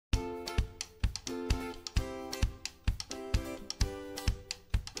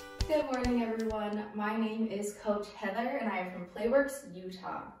Good morning, everyone. My name is Coach Heather and I am from Playworks,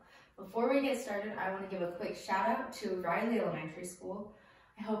 Utah. Before we get started, I want to give a quick shout out to Riley Elementary School.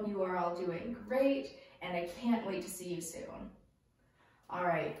 I hope you are all doing great and I can't wait to see you soon. All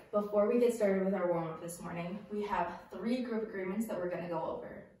right, before we get started with our warm-up this morning, we have 3 group agreements that we're going to go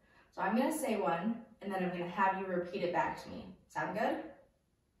over. So I'm going to say one and then I'm going to have you repeat it back to me. Sound good?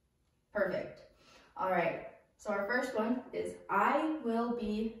 Perfect. All right. So our first one is, I will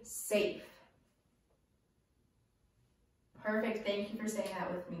be safe. Perfect, thank you for saying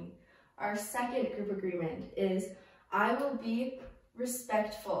that with me. Our second group agreement is, I will be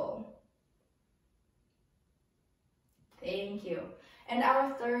respectful. Thank you. And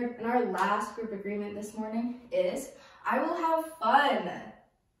our third and our last group agreement this morning is, I will have fun.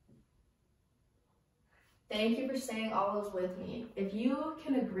 Thank you for saying all those with me. If you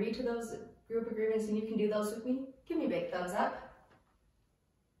can agree to those group agreements and you can do those with me, give me a big thumbs up.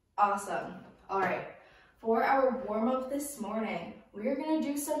 Awesome. All right, for our warm-up this morning, we are going to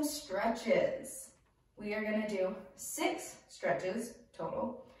do some stretches. We are going to do 6 stretches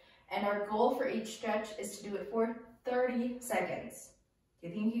total, and our goal for each stretch is to do it for 30 seconds. Do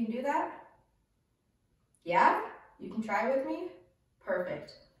you think you can do that? Yeah? You can try with me?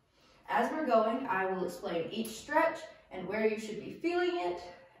 Perfect. As we're going, I will explain each stretch and where you should be feeling it.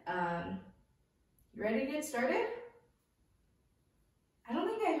 You ready to get started? I don't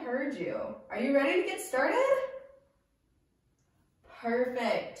think I heard you. Are you ready to get started?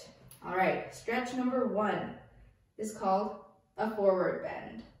 Perfect. All right, stretch number 1 is called a forward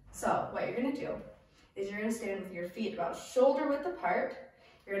bend. So what you're gonna do is you're gonna stand with your feet about shoulder width apart.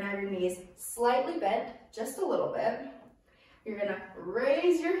 You're gonna have your knees slightly bent, just a little bit. You're gonna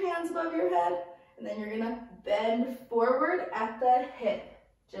raise your hands above your head, and then you're gonna bend forward at the hip,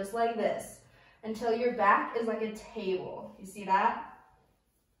 just like this, until your back is like a table. You see that?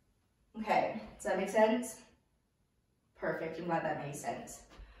 Okay, does that make sense? Perfect, I'm glad that made sense.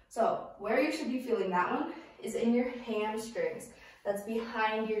 So where you should be feeling that one is in your hamstrings. That's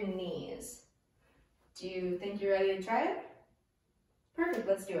behind your knees. Do you think you're ready to try it? Perfect,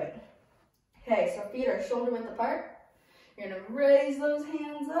 let's do it. Okay, so feet are shoulder width apart. You're gonna raise those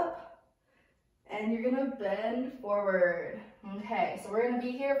hands up and you're gonna bend forward. Okay, so we're gonna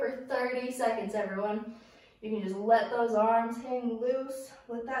be here for 30 seconds, everyone. You can just let those arms hang loose,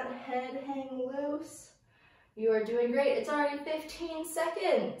 let that head hang loose. You are doing great. It's already 15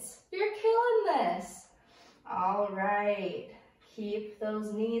 seconds. You're killing this. All right, keep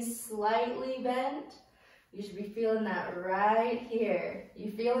those knees slightly bent. You should be feeling that right here.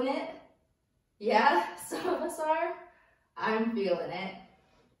 You feeling it? Yeah, some of us are. I'm feeling it.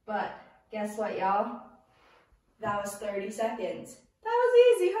 But guess what, y'all? That was 30 seconds. That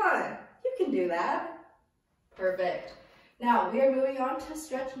was easy, huh? You can do that. Perfect. Now we are moving on to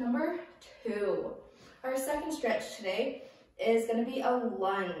stretch number 2. Our second stretch today is going to be a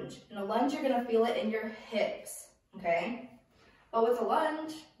lunge. In a lunge, you're going to feel it in your hips, okay? But with a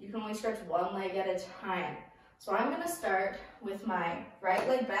lunge, you can only stretch one leg at a time. So I'm going to start with my right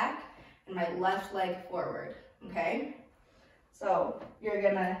leg back and my left leg forward, okay? So you're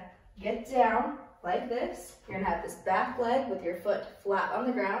going to get down like this. You're going to have this back leg with your foot flat on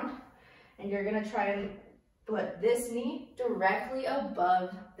the ground, and you're going to try and put this knee directly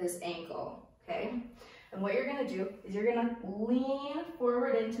above this ankle, okay? And what you're going to do is you're going to lean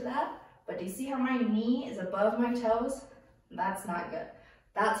forward into that, but do you see how my knee is above my toes? That's not good.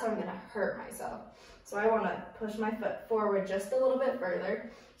 That's how I'm going to hurt myself. So I want to push my foot forward just a little bit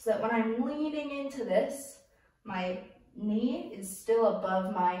further so that when I'm leaning into this, my knee is still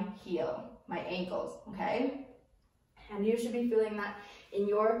above my heel, my ankles, okay? And you should be feeling that in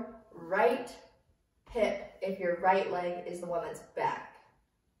your right hip if your right leg is the one that's back.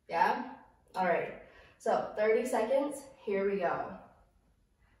 Yeah? All right. So 30 seconds, here we go.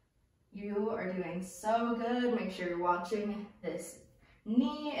 You are doing so good. Make sure you're watching this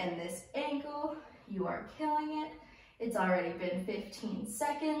knee and this ankle. You are killing it. It's already been 15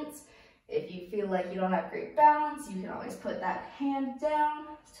 seconds. If you feel like you don't have great balance, you can always put that hand down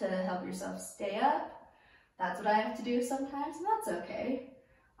to help yourself stay up. That's what I have to do sometimes, and that's okay.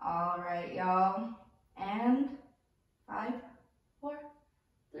 All right, y'all. And 5, 4,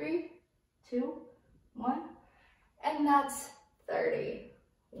 3, 2, 1. And that's 30.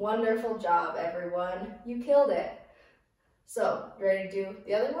 Wonderful job, everyone. You killed it. So, you ready to do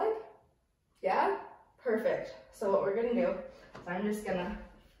the other leg? Yeah? Perfect. So what we're gonna do is I'm just gonna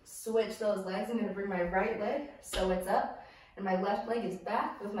switch those legs. I'm gonna bring my right leg so it's up, and my left leg is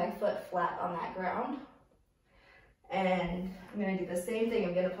back with my foot flat on that ground. And I'm gonna do the same thing.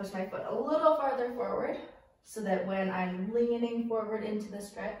 I'm gonna push my foot a little farther forward so that when I'm leaning forward into the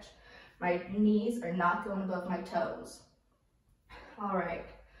stretch, My knees are not going above my toes. All right,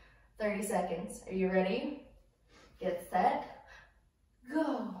 30 seconds. Are you ready? Get set,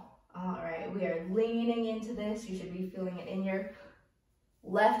 go. All right, we are leaning into this. You should be feeling it in your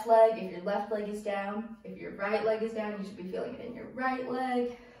left leg. If your left leg is down, if your right leg is down, you should be feeling it in your right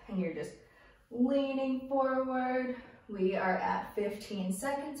leg. And you're just leaning forward. We are at 15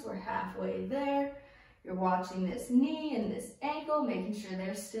 seconds. We're halfway there. You're watching this knee and this ankle, making sure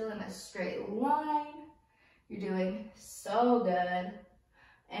they're still in a straight line. You're doing so good.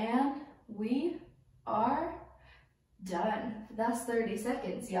 And we are done. That's 30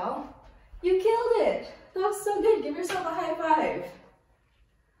 seconds, y'all. You killed it. That was so good. Give yourself a high five.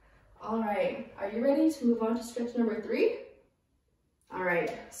 All right, are you ready to move on to stretch number 3? All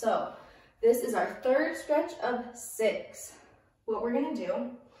right, so this is our third stretch of 6. What we're gonna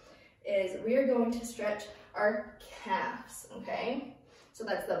do is we are going to stretch our calves, okay? So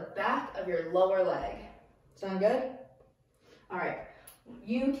that's the back of your lower leg. Sound good? All right,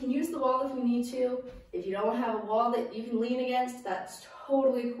 you can use the wall if you need to. If you don't have a wall that you can lean against, that's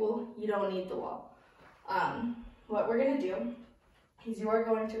totally cool. You don't need the wall. What we're gonna do is you are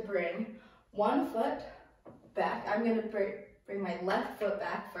going to bring one foot back. I'm gonna bring my left foot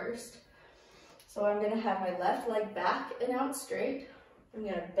back first. So I'm gonna have my left leg back and out straight. I'm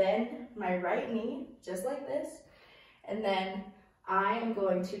gonna bend my right knee, just like this. And then I am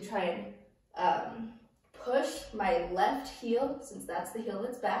going to try and push my left heel, since that's the heel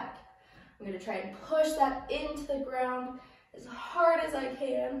that's back. I'm gonna try and push that into the ground as hard as I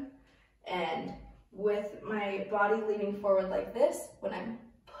can. And with my body leaning forward like this, when I'm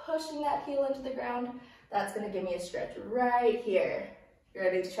pushing that heel into the ground, that's gonna give me a stretch right here. You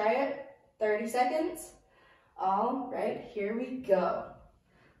ready to try it? 30 seconds. All right, here we go.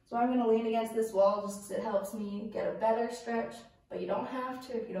 So I'm gonna lean against this wall just because it helps me get a better stretch, but you don't have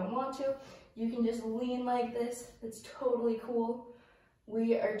to if you don't want to. You can just lean like this. It's totally cool.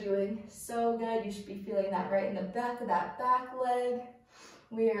 We are doing so good. You should be feeling that right in the back of that back leg.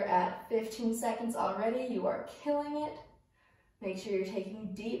 We are at 15 seconds already. You are killing it. Make sure you're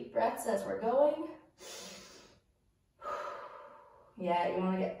taking deep breaths as we're going. Yeah, you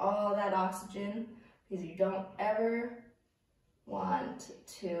want to get all that oxygen because you don't ever want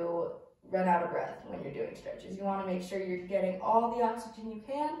to run out of breath when you're doing stretches. You want to make sure you're getting all the oxygen you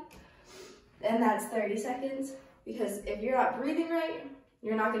can. And that's 30 seconds, because if you're not breathing right,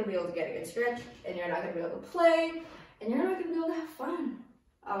 you're not going to be able to get a good stretch, and you're not going to be able to play, and you're not going to be able to have fun.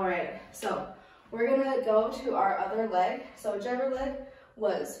 All right, so we're going to go to our other leg. So whichever leg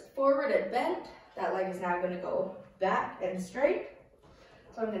was forward and bent, that leg is now going to go back and straight.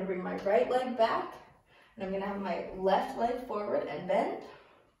 So I'm going to bring my right leg back, and I'm going to have my left leg forward and bent.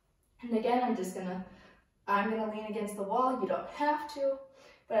 And again, I'm going to lean against the wall. You don't have to,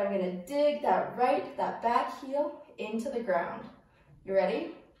 but I'm going to dig that back heel into the ground. You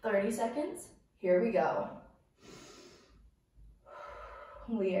ready? 30 seconds. Here we go.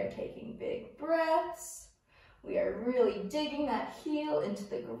 We are taking big breaths. We are really digging that heel into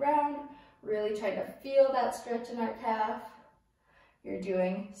the ground, really trying to feel that stretch in our calf. You're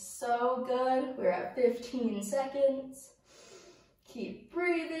doing so good. We're at 15 seconds. Keep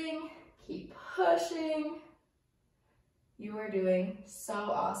breathing, keep pushing. You are doing so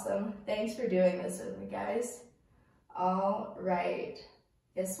awesome. Thanks for doing this with me, guys. All right,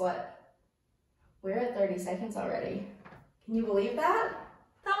 guess what? We're at 30 seconds already. Can you believe that?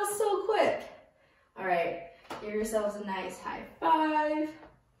 That was so quick. All right, give yourselves a nice high five.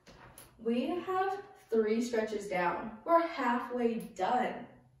 We have 3 stretches down. We're halfway done.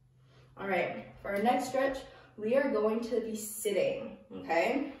 All right, for our next stretch, we are going to be sitting,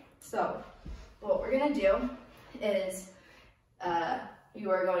 okay? So what we're gonna do is you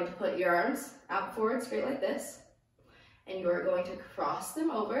are going to put your arms out forward straight like this, and you are going to cross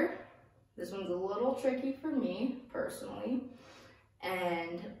them over. This one's a little tricky for me personally.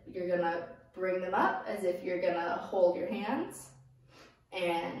 And you're gonna bring them up as if you're gonna hold your hands,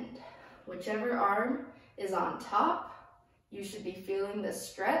 and whichever arm is on top, you should be feeling the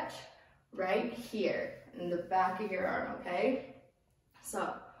stretch right here in the back of your arm, okay?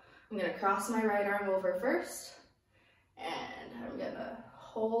 So I'm gonna cross my right arm over first, and I'm gonna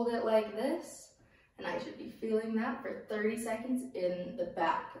hold it like this, and I should be feeling that for 30 seconds in the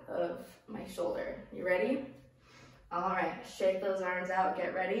back of my shoulder. You ready? All right, shake those arms out,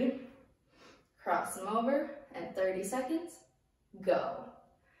 get ready. Cross them over, and 30 seconds, go.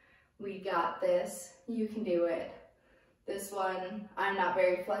 We got this, you can do it. This one, I'm not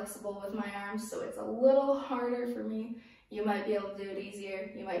very flexible with my arms, so it's a little harder for me. You might be able to do it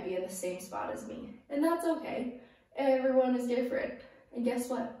easier. You might be in the same spot as me, and that's okay. Everyone is different. And guess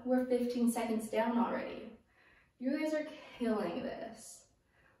what? We're 15 seconds down already. You guys are killing this.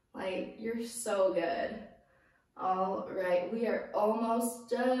 Like, you're so good. All right, we are almost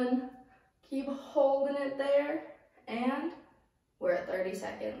done. Keep holding it there. And we're at 30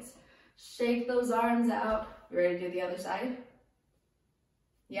 seconds. Shake those arms out. You ready to do the other side?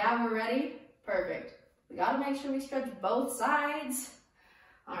 Yeah, we're ready? Perfect. We gotta make sure we stretch both sides.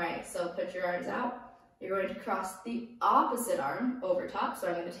 All right, so put your arms out. You're going to cross the opposite arm over top. So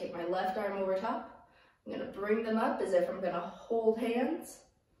I'm gonna take my left arm over top. I'm gonna bring them up as if I'm gonna hold hands,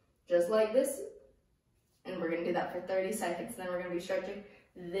 just like this. And we're gonna do that for 30 seconds. Then we're gonna be stretching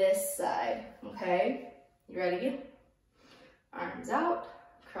this side, okay? You ready? Arms out,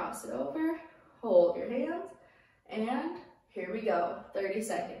 cross it over, hold your hands, and here we go, 30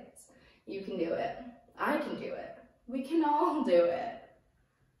 seconds. You can do it. I can do it. We can all do it.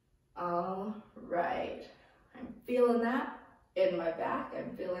 All right. I'm feeling that in my back.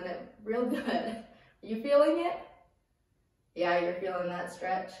 I'm feeling it real good. Are you feeling it? Yeah, you're feeling that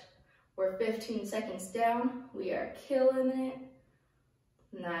stretch. We're 15 seconds down. We are killing it.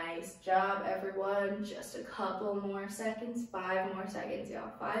 Nice job, everyone. Just a couple more seconds. 5 more seconds,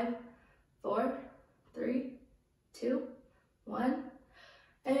 y'all. 5, 4, 3, 2, 1.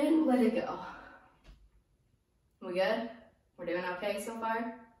 And let it go. We good? We're doing okay so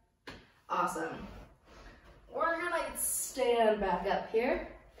far? Awesome. We're gonna stand back up here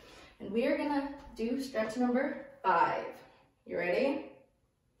and we are gonna do stretch number 5. You ready?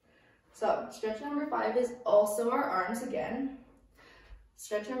 So stretch number 5 is also our arms again.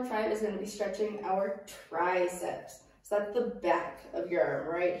 Stretch number 5 is gonna be stretching our triceps. So that's the back of your arm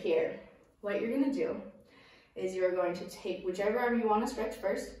right here. What you're gonna do is you're going to take whichever arm you wanna stretch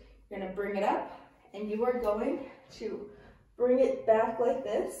first, you're gonna bring it up and you are going to bring it back like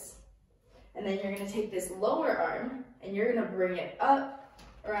this. And then you're gonna take this lower arm and you're gonna bring it up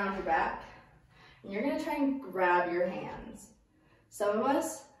around your back. And you're gonna try and grab your hands. Some of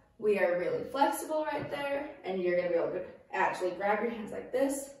us, we are really flexible right there and you're gonna be able to actually grab your hands like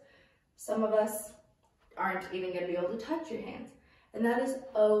this. Some of us aren't even gonna be able to touch your hands. And that is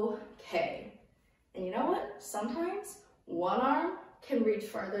okay. And you know what? Sometimes one arm can reach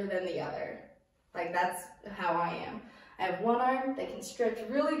farther than the other. Like that's how I am. I have one arm that can stretch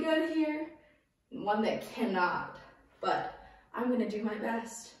really good here, and one that cannot, but I'm gonna do my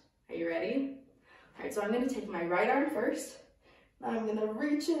best. Are you ready? All right, so I'm gonna take my right arm first, then I'm gonna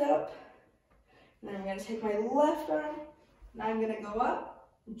reach it up, and then I'm gonna take my left arm, and I'm gonna go up,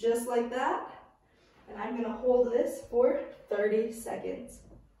 just like that, and I'm gonna hold this for 30 seconds.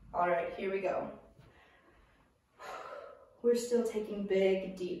 All right, here we go. We're still taking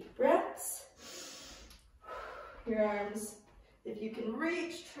big, deep breaths. Your arms, if you can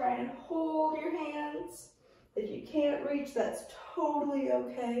reach, try and hold your hands. If you can't reach, that's totally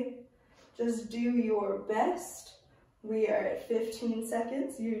okay. Just do your best. We are at 15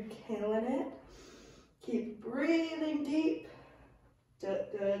 seconds. You're killing it. Keep breathing deep.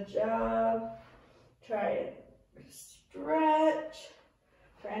 Good job. Try and stretch.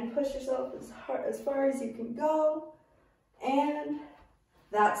 Try and push yourself as far as you can go. And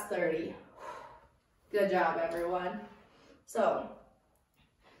that's 30. Good job, everyone. So,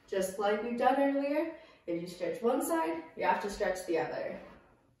 just like we've done earlier, if you stretch one side, you have to stretch the other.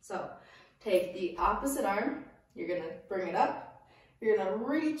 So, take the opposite arm, you're gonna bring it up, you're gonna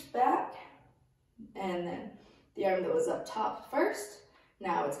reach back, and then the arm that was up top first,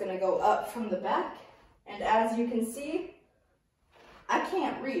 now it's gonna go up from the back, and as you can see, I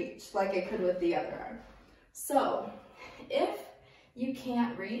can't reach like I could with the other arm. So, if you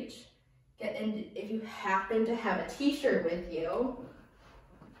can't reach, and if you happen to have a t-shirt with you,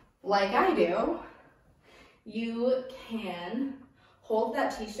 like I do, you can hold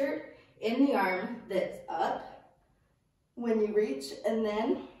that t-shirt in the arm that's up when you reach, and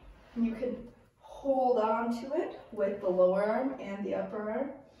then you can hold on to it with the lower arm and the upper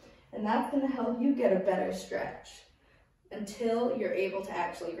arm, and that's going to help you get a better stretch until you're able to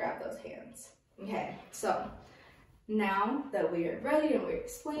actually grab those hands. Okay, so now that we are ready and we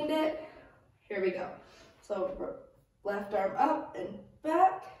explained it, here we go. So left arm up and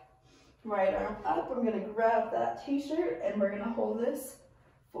back, right arm up. I'm gonna grab that t-shirt and we're gonna hold this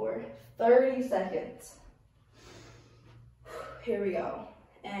for 30 seconds. Here we go.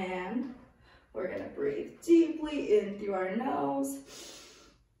 And we're gonna breathe deeply in through our nose,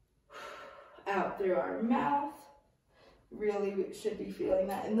 out through our mouth. Really, we should be feeling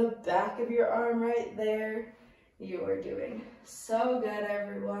that in the back of your arm right there. You are doing so good,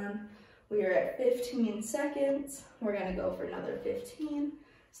 everyone. We are at 15 seconds. We're gonna go for another 15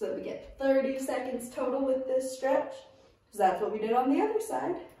 so that we get 30 seconds total with this stretch. because that's what we did on the other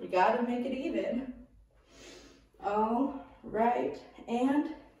side. You gotta make it even. All right, and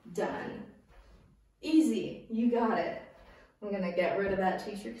done. Easy, you got it. I'm gonna get rid of that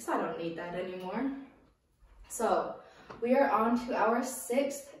t-shirt because I don't need that anymore. So we are on to our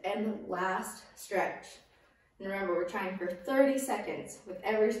 6th and last stretch. And remember, we're trying for 30 seconds with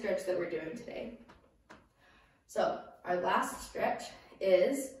every stretch that we're doing today. So our last stretch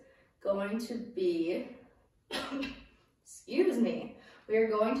is going to be, excuse me, we are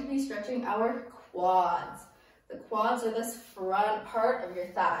going to be stretching our quads. The quads are this front part of your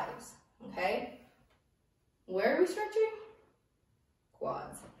thighs, okay? Where are we stretching?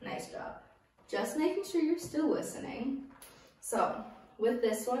 Quads. Nice job. Just making sure you're still listening. So with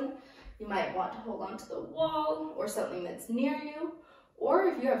this one, you might want to hold on to the wall or something that's near you. Or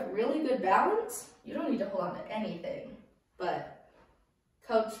if you have really good balance, you don't need to hold on to anything. But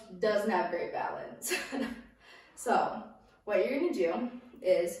Coach doesn't have great balance. So what you're going to do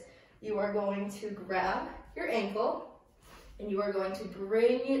is you are going to grab your ankle and you are going to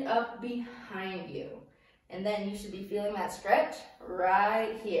bring it up behind you. And then you should be feeling that stretch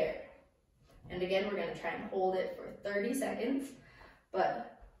right here. And again, we're going to try and hold it for 30 seconds.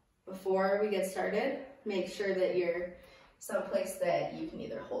 But before we get started, make sure that you're someplace that you can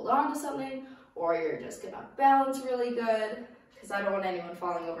either hold on to something or you're just going to balance really good, because I don't want anyone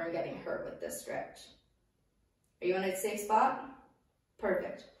falling over and getting hurt with this stretch. Are you in a safe spot?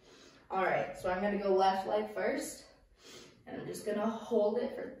 Perfect. All right, so I'm going to go left leg first, and I'm just going to hold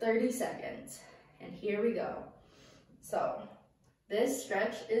it for 30 seconds. And here we go. So this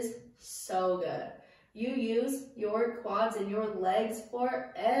stretch is so good. You use your quads and your legs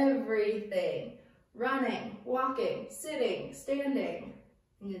for everything. Running, walking, sitting, standing.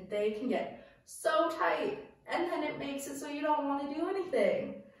 And they can get so tight, and then it makes it so you don't want to do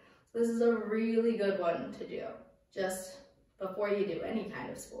anything. This is a really good one to do just before you do any kind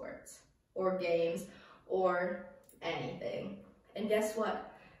of sports or games or anything. And guess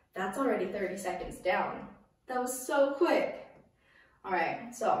what? That's already 30 seconds down. That was so quick. All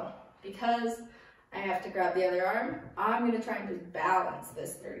right, so because I have to grab the other arm, I'm gonna try and just balance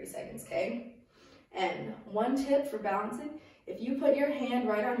this 30 seconds, okay? And one tip for balancing, if you put your hand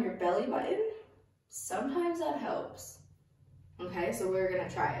right on your belly button, sometimes that helps. Okay, so we're gonna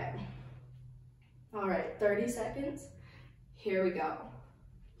try it. All right, 30 seconds, here we go.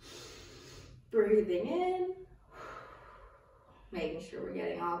 Breathing in, making sure we're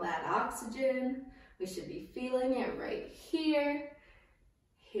getting all that oxygen. We should be feeling it right here.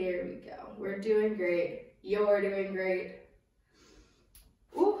 Here we go. We're doing great. You're doing great.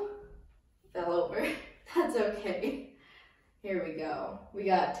 Ooh, fell over. That's okay. Here we go. We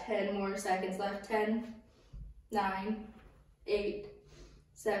got 10 more seconds left. 10, 9, 8,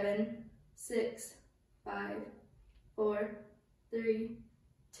 7, 6, 5, 4, 3,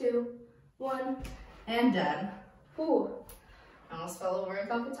 2, 1, and done. Ooh. I almost fell over a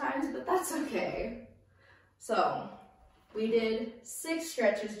couple times, but that's okay. So we did 6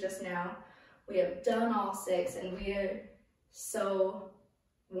 stretches just now. We have done all 6, and we are so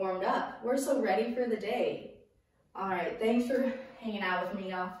warmed up. We're so ready for the day. All right, thanks for hanging out with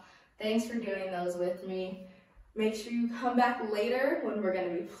me, y'all. Thanks for doing those with me. Make sure you come back later when we're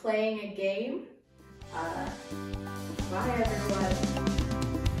gonna be playing a game. Bye, everyone.